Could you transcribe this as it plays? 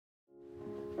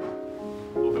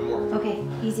Okay,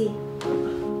 easy. I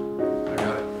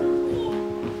got it.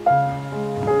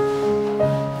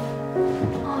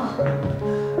 Oh.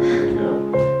 There you go.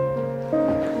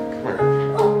 Come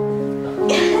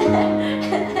here.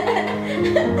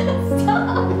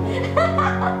 Stop.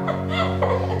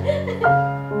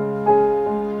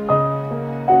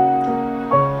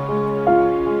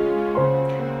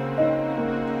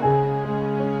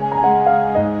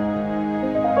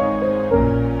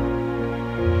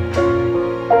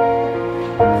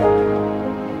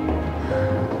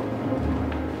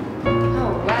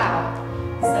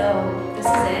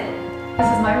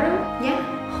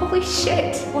 Holy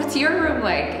shit, what's your room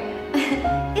like?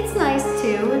 It's nice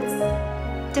too, it's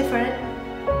different.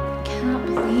 I cannot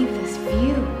believe this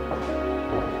view.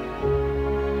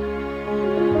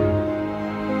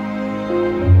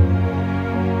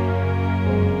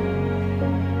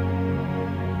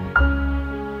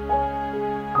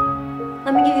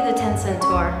 Let me give you the 10-cent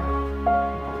tour.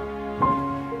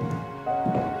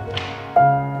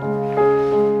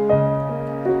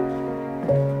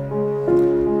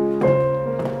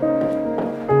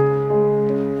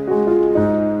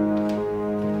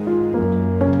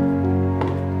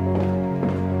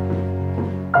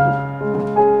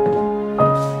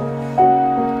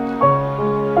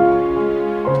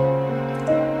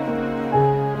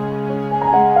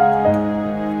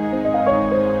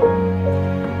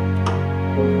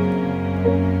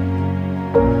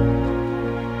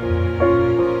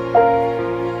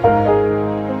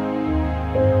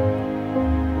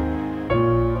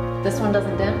 This one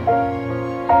doesn't dim?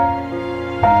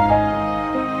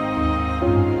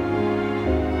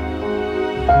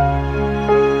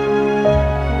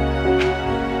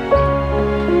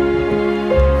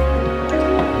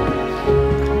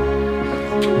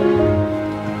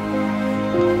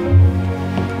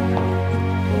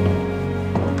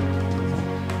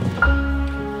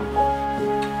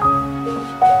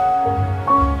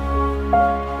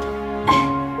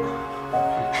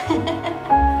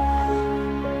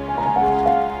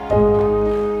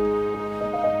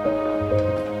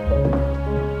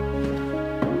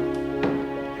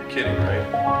 Kidding, right?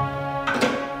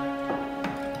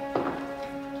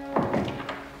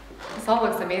 This all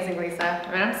looks amazing, Lisa.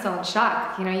 I mean, I'm still in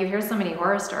shock. You know, you hear so many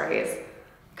horror stories.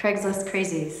 Craigslist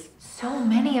crazies. So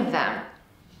many of them.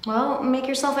 Well, make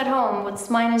yourself at home. What's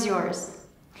mine is yours.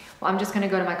 Well, I'm just gonna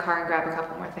go to my car and grab a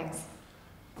couple more things.